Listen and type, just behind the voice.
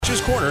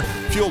Coach's Corner,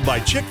 fueled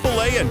by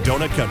Chick-fil-A and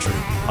Donut Country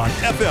on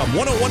FM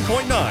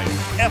 101.9,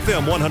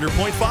 FM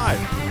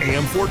 100.5,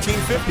 AM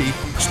 1450,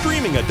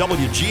 streaming at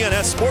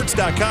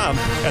WGNSSports.com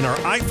and our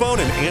iPhone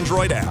and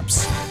Android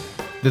apps.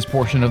 This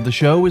portion of the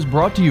show is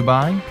brought to you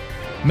by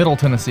Middle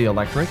Tennessee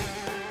Electric,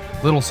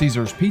 Little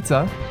Caesars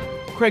Pizza,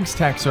 Craig's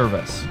Tax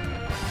Service,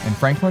 and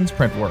Franklin's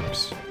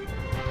Printworks.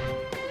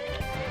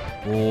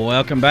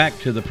 Welcome back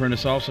to the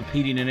Prentice Allsup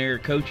Heating and Air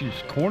Coach's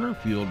Corner,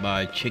 fueled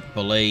by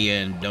Chick-fil-A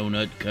and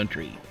Donut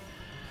Country.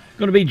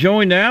 Going to be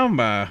joined now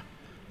by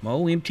my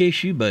old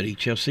MTSU buddy,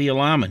 Chelsea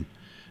Lyman.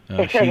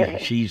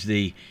 She's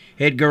the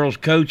head girls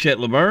coach at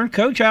Laverne.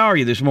 Coach, how are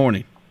you this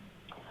morning?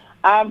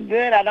 I'm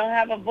good. I don't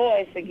have a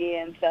voice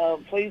again,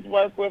 so please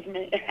work with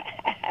me.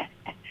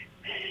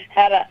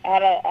 Had a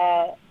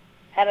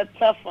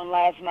tough one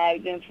last night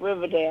against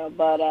Riverdale,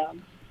 but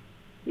I'm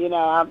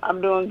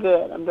doing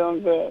good. I'm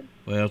doing good.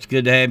 Well, it's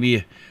good to have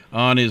you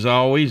on as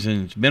always,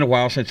 and it's been a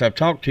while since I've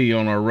talked to you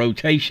on our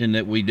rotation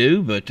that we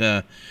do. But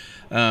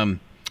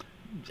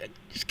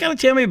just kind of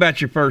tell me about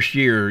your first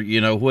year.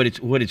 You know what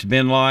it's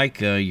been like.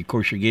 Of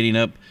course, you're getting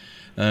up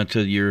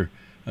to your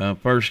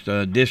first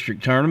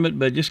district tournament,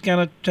 but just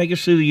kind of take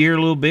us through the year a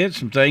little bit,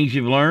 some things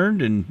you've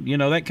learned, and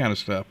that kind of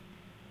stuff.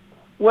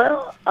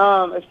 Well,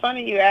 it's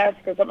funny you ask,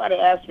 because somebody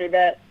asked me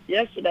that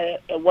yesterday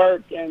at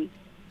work, and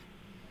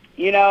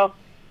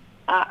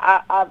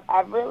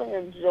I've really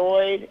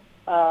enjoyed.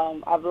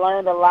 I've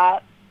learned a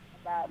lot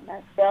about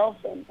myself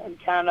and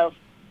kind of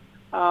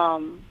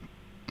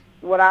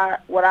what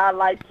I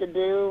like to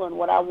do and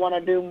what I want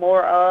to do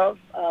more of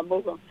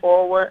moving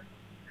forward.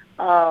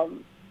 I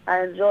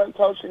enjoy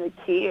coaching the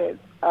kids.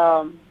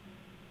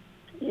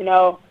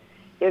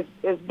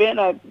 It's been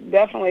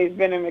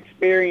an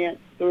experience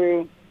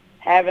through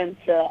having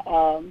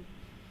to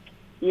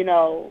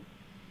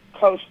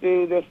coach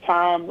through this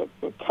time with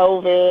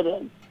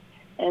COVID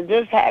and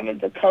just having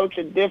to coach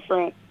a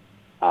different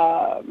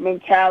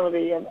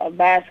mentality of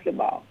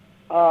basketball.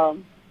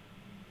 And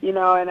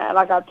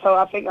like I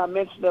think I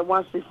mentioned it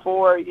once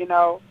before,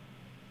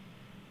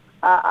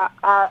 I'm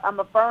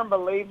a firm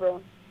believer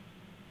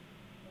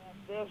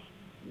that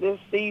this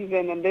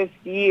season and this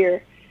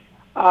year,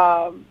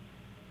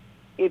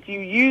 if you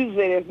use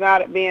it as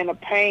not being a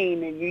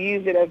pain and you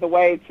use it as a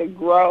way to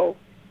grow,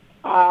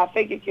 I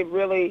think it could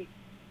really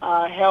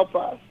help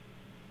us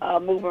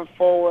moving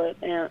forward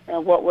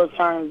and what we're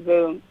trying to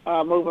do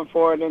moving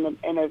forward in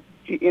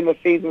the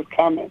seasons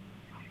coming.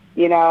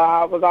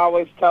 I was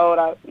always told,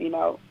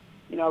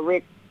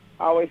 Rick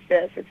always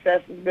said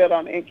success is built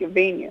on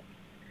inconvenience.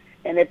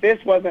 And if this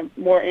wasn't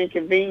more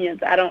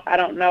inconvenience, I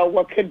don't know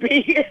what could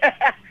be.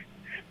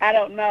 I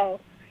don't know.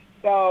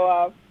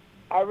 So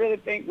I really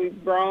think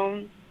we've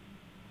grown,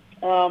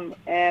 and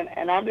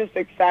I'm just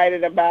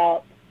excited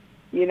about,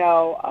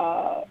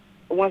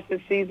 once the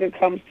season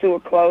comes to a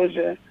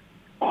closure,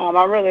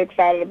 I'm really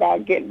excited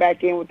about getting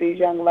back in with these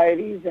young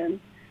ladies and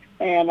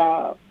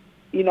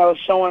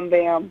showing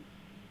them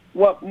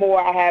what more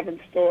I have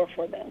in store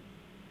for them.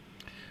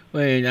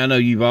 Well, I know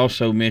you've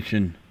also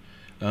mentioned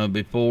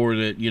before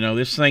that,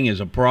 this thing is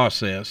a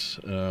process.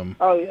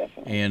 Oh, yes.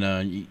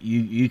 And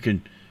you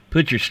can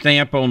put your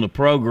stamp on the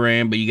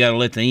program, but you got to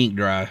let the ink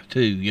dry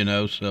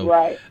too, so.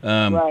 Right,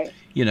 right.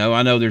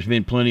 I know there's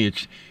been plenty of,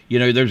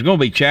 there's going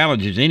to be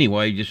challenges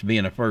anyway, just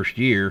being a first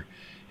year.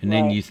 And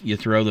then you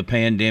throw the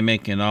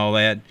pandemic and all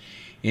that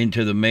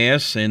into the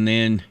mess. And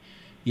then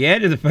you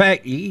add to the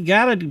fact you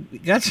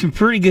got some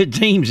pretty good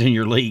teams in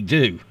your league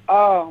too.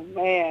 Oh,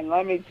 man,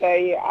 let me tell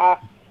you. I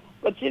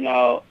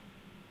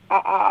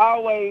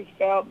always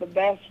felt the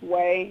best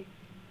way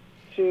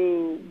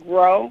to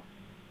grow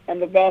and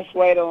the best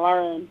way to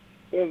learn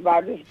is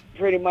by just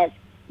pretty much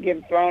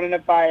getting thrown in the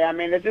fire. I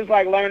mean, it's just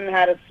like learning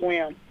how to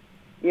swim.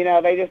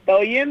 They just throw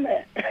you in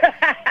there.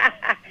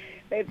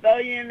 They throw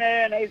you in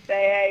there and they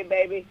say, "Hey,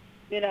 baby,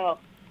 let's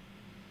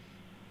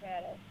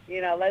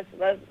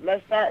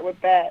start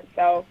with that."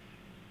 So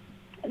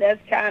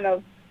that's kind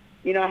of,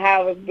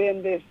 how it's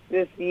been this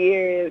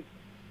year is,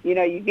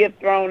 you get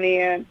thrown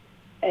in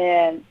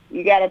and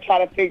you got to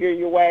try to figure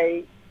your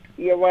way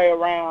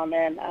around.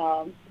 And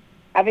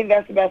I think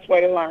that's the best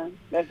way to learn.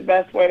 That's the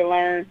best way to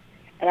learn.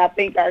 And I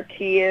think our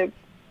kids,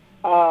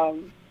 so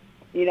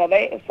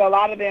a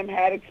lot of them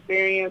had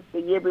experience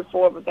the year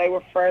before, but they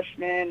were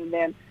freshmen, and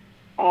then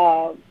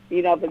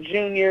the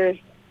juniors,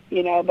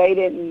 they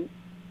didn't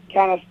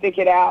kind of stick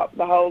it out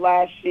the whole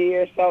last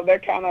year. So they're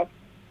kind of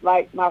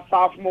like my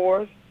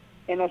sophomores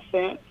in a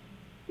sense.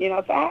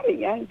 So I had a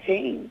young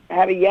team.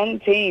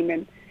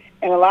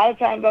 And a lot of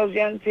times those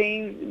young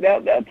teams,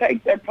 they'll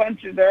take their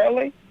punches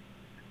early.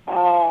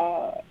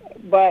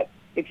 But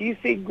if you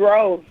see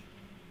growth,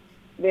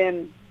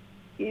 then,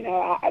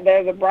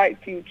 there's a bright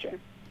future.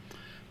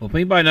 Well, if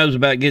anybody knows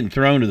about getting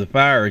thrown to the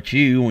fire, it's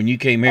you. When you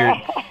came here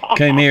at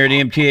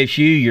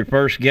MTSU, your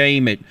first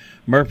game at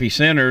Murphy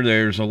Center,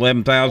 there's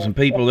 11,000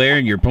 people there,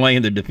 and you're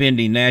playing the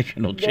defending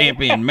national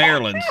champion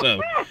Maryland. So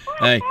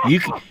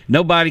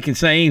nobody can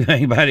say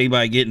anything about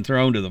anybody getting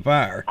thrown to the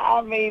fire.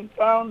 I mean,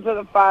 thrown to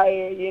the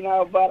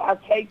fire, but I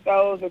take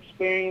those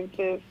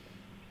experiences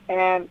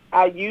and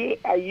I use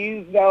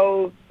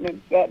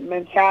that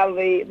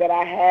mentality that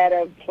I had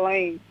of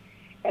playing,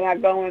 and I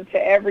go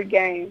into every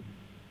game.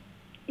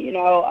 And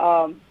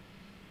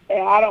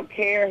I don't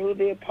care who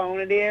the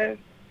opponent is.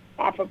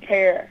 I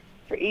prepare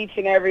for each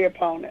and every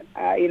opponent.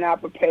 I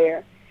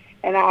prepare,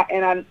 and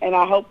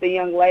I hope the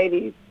young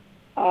ladies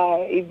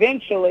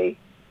eventually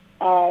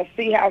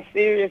see how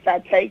serious I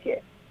take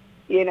it.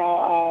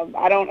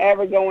 I don't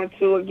ever go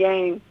into a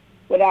game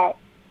without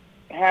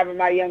having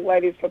my young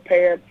ladies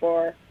prepared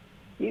for,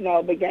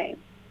 the game.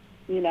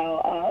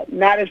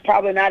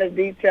 Probably not as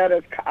detailed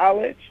as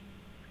college,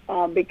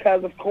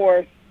 because of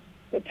course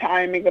the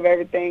timing of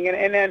everything,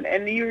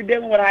 and you're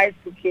dealing with high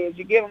school kids.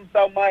 You give them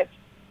so much,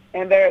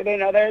 and their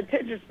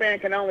attention span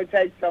can only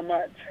take so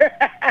much.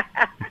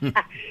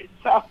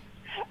 So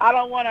I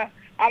don't want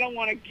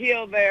to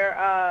kill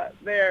their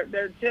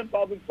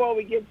tempo before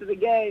we get to the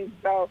game.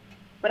 So,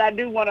 but I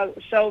do want to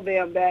show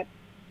them that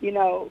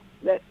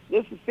that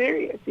this is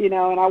serious. And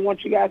I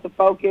want you guys to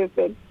focus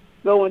and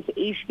go into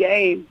each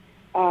game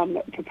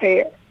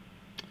prepared.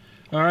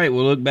 All right,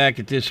 we'll look back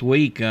at this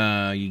week.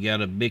 You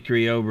got a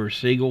victory over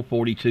Siegel,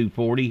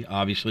 42-40.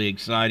 Obviously,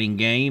 exciting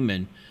game,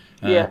 and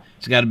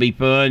it's got to be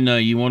fun.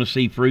 You want to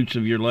see fruits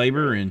of your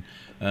labor, and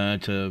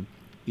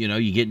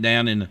you get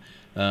down in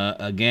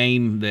a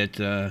game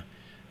that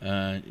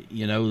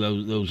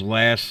those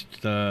last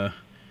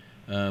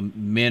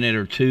minute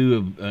or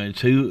two of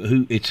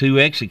who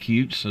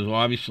executes. So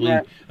obviously,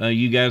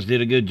 you guys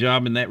did a good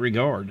job in that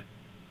regard.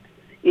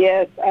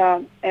 Yes,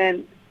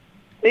 and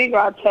Siegel,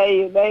 I'll tell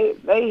you, they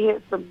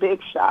hit some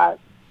big shots,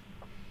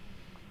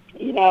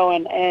 and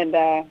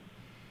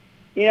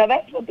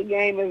that's what the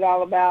game is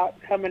all about,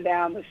 coming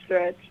down the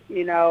stretch,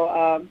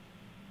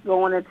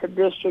 going into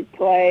district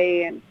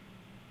play, and,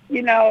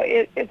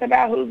 it's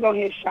about who's going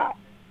to hit shots,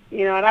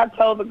 and I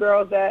told the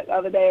girls that the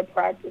other day at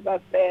practice. I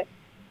said,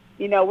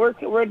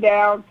 we're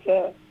down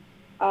to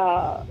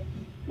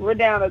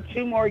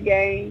 2 more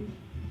games,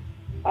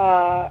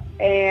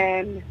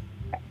 and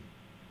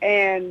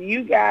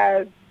you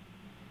guys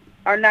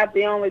are not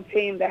the only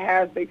team that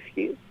has the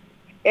excuse.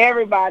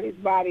 Everybody's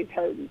body's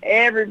hurting.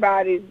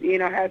 Everybody's,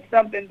 has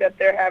something that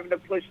they're having to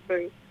push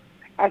through.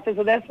 I said,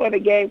 so that's where the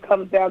game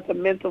comes down to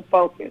mental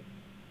focus,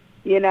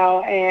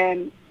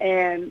 and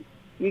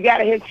you got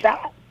to hit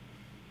shots,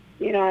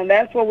 and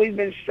that's what we've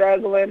been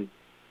struggling.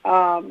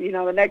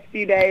 The next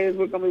few days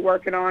we're going to be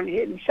working on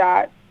hitting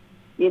shots,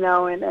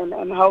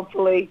 and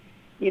hopefully,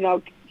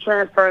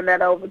 transferring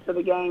that over to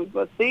the games.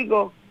 But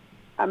Siegel,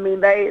 I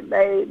mean,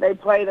 they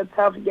played a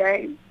tough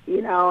game,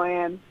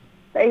 and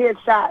they hit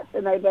shots,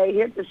 and they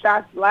hit the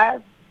shots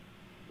the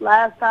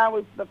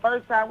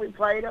first time we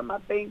played them. I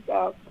think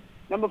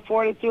number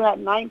 42 had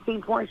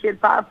 19 points. She had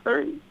 5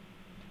 threes.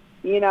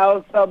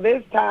 So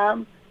this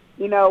time,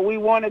 we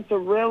wanted to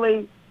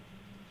really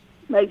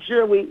make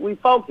sure we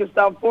focused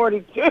on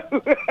 42,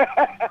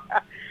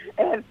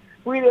 and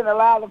we didn't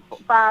allow the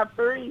 5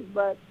 threes,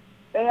 but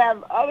they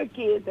have other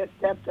kids that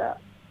stepped up,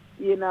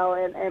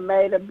 and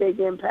made a big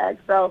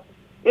impact. So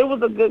it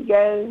was a good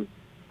game.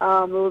 It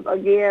was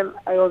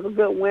a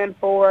good win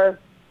for us.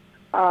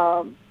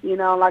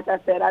 Like I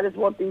said, I just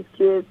want these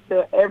kids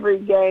to, every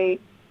game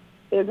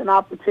is an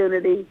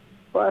opportunity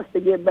for us to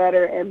get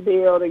better and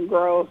build and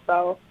grow.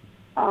 So,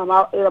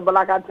 but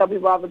like I tell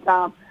people all the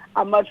time,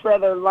 I'd much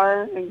rather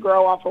learn and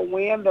grow off a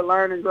win than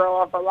learn and grow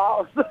off a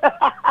loss.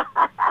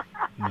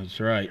 That's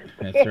right.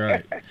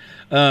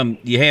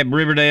 You had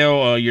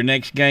Riverdale, your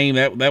next game.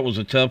 That was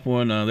a tough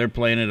one. They're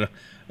playing at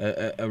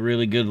a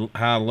really good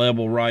high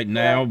level right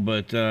now,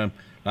 but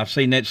I've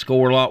seen that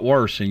score a lot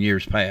worse in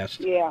years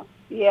past. Yeah.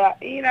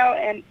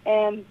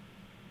 And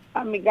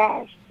I mean,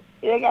 gosh,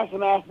 they got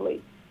some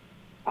athletes.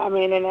 I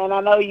mean, and I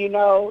know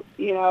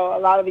a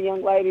lot of the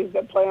young ladies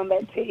that play on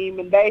that team,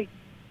 and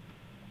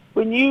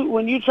when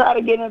you try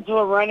to get into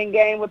a running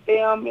game with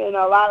them, a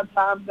lot of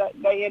times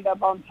they end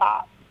up on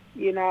top.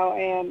 And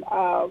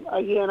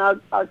again,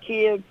 our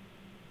kids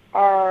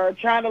are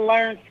trying to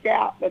learn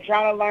scout. They're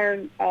trying to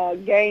learn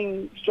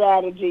game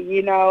strategy,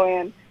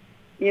 and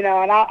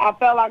I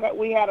felt like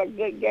we had a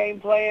good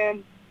game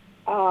plan.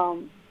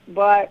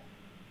 But,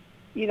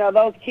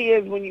 those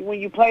kids, when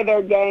you play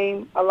their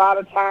game, a lot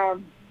of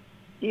times,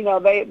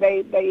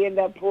 they end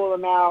up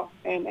pulling out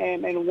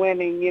and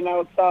winning,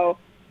 So,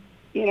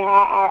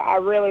 I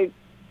really,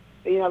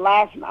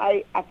 last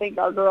night, I think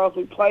our girls,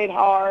 we played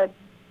hard.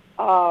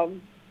 But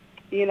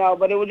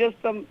it was just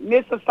some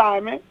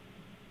misassignments,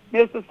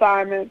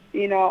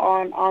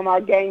 on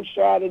our game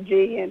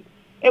strategy,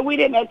 and we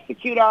didn't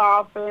execute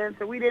our offense,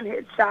 and we didn't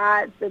hit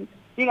shots, and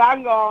I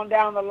can go on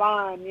down the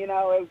line,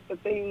 as the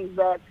things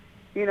that,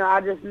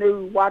 I just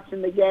knew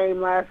watching the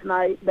game last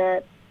night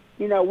that,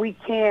 we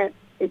can't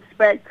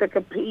expect to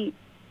compete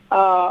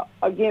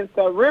against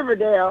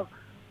Riverdale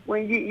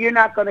when you're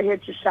not going to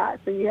hit your shots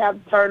and you have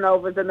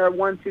turnovers and they're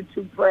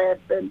 1-2-2 press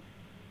and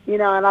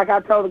and like I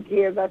told the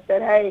kids, I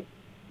said, hey,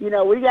 we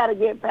got to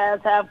get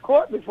past half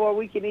court before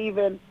we can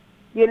even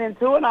get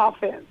into an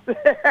offense.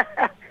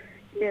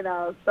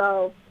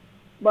 So,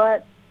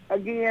 but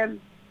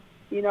again,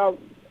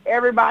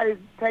 everybody's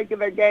taking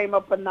their game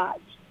up a notch.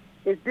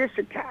 It's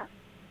district time,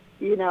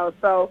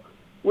 so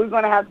we're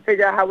going to have to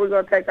figure out how we're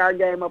going to take our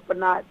game up a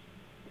notch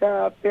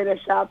to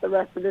finish out the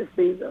rest of this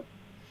season.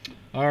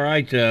 All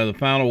right, the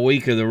final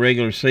week of the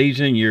regular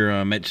season, you're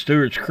at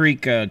Stewart's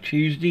Creek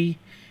Tuesday,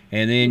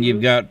 and then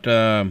you've got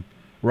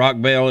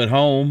Rockvale at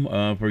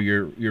home for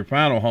your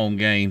final home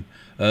game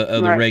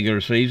of the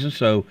regular season.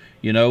 So,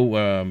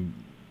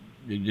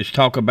 just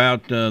talk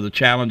about the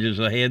challenges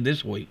ahead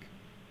this week.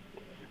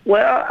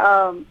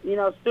 Well,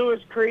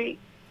 Stewart's Creek,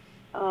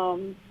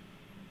 again,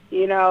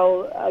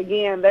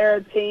 they're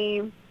a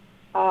team,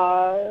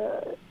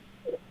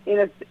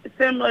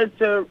 similar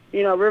to,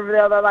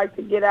 Riverdale. They like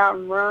to get out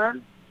and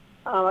run.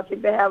 I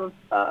think they have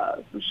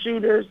some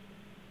shooters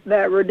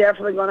that we're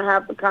definitely going to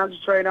have to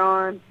concentrate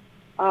on.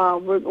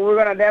 We're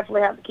going to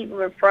definitely have to keep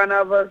them in front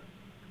of us,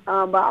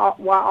 but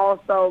while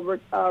also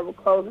we're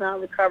closing out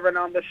and recovering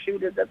on the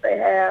shooters that they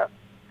have.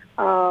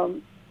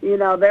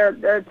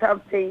 They're a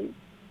tough team.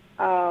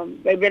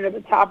 They've been at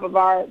the top of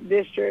our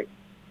district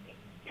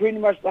pretty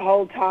much the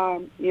whole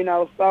time,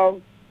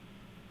 so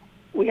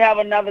we have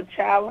another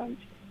challenge.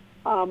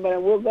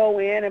 But we'll go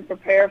in and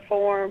prepare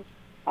for them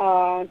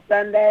on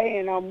Sunday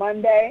and on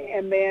Monday,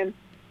 and then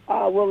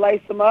we'll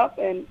lace them up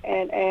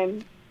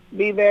and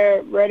be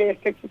there ready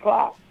at 6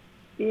 o'clock,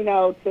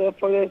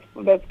 for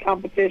this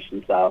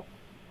competition. So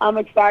I'm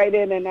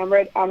excited, and I'm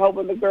ready. I'm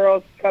hoping the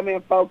girls come in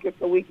focused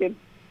so we can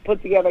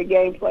put together a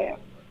game plan.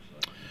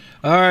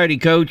 All righty,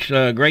 Coach.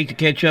 Great to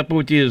catch up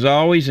with you as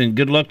always, and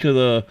good luck to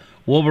the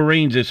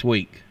Wolverines this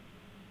week.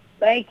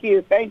 Thank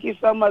you. Thank you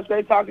so much.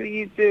 Great talking to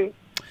you, too.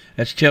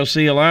 That's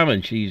Chelsea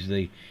Lyman. She's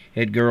the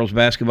head girls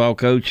basketball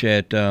coach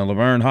at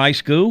Laverne High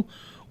School.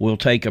 We'll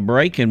take a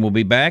break, and we'll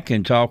be back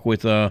and talk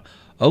with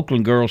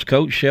Oakland girls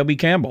coach Shelby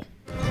Campbell.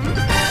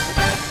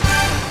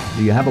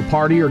 Do you have a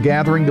party or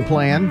gathering to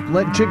plan?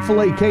 Let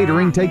Chick-fil-A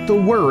Catering take the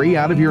worry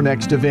out of your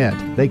next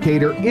event. They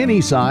cater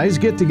any size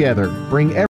get-together. Bring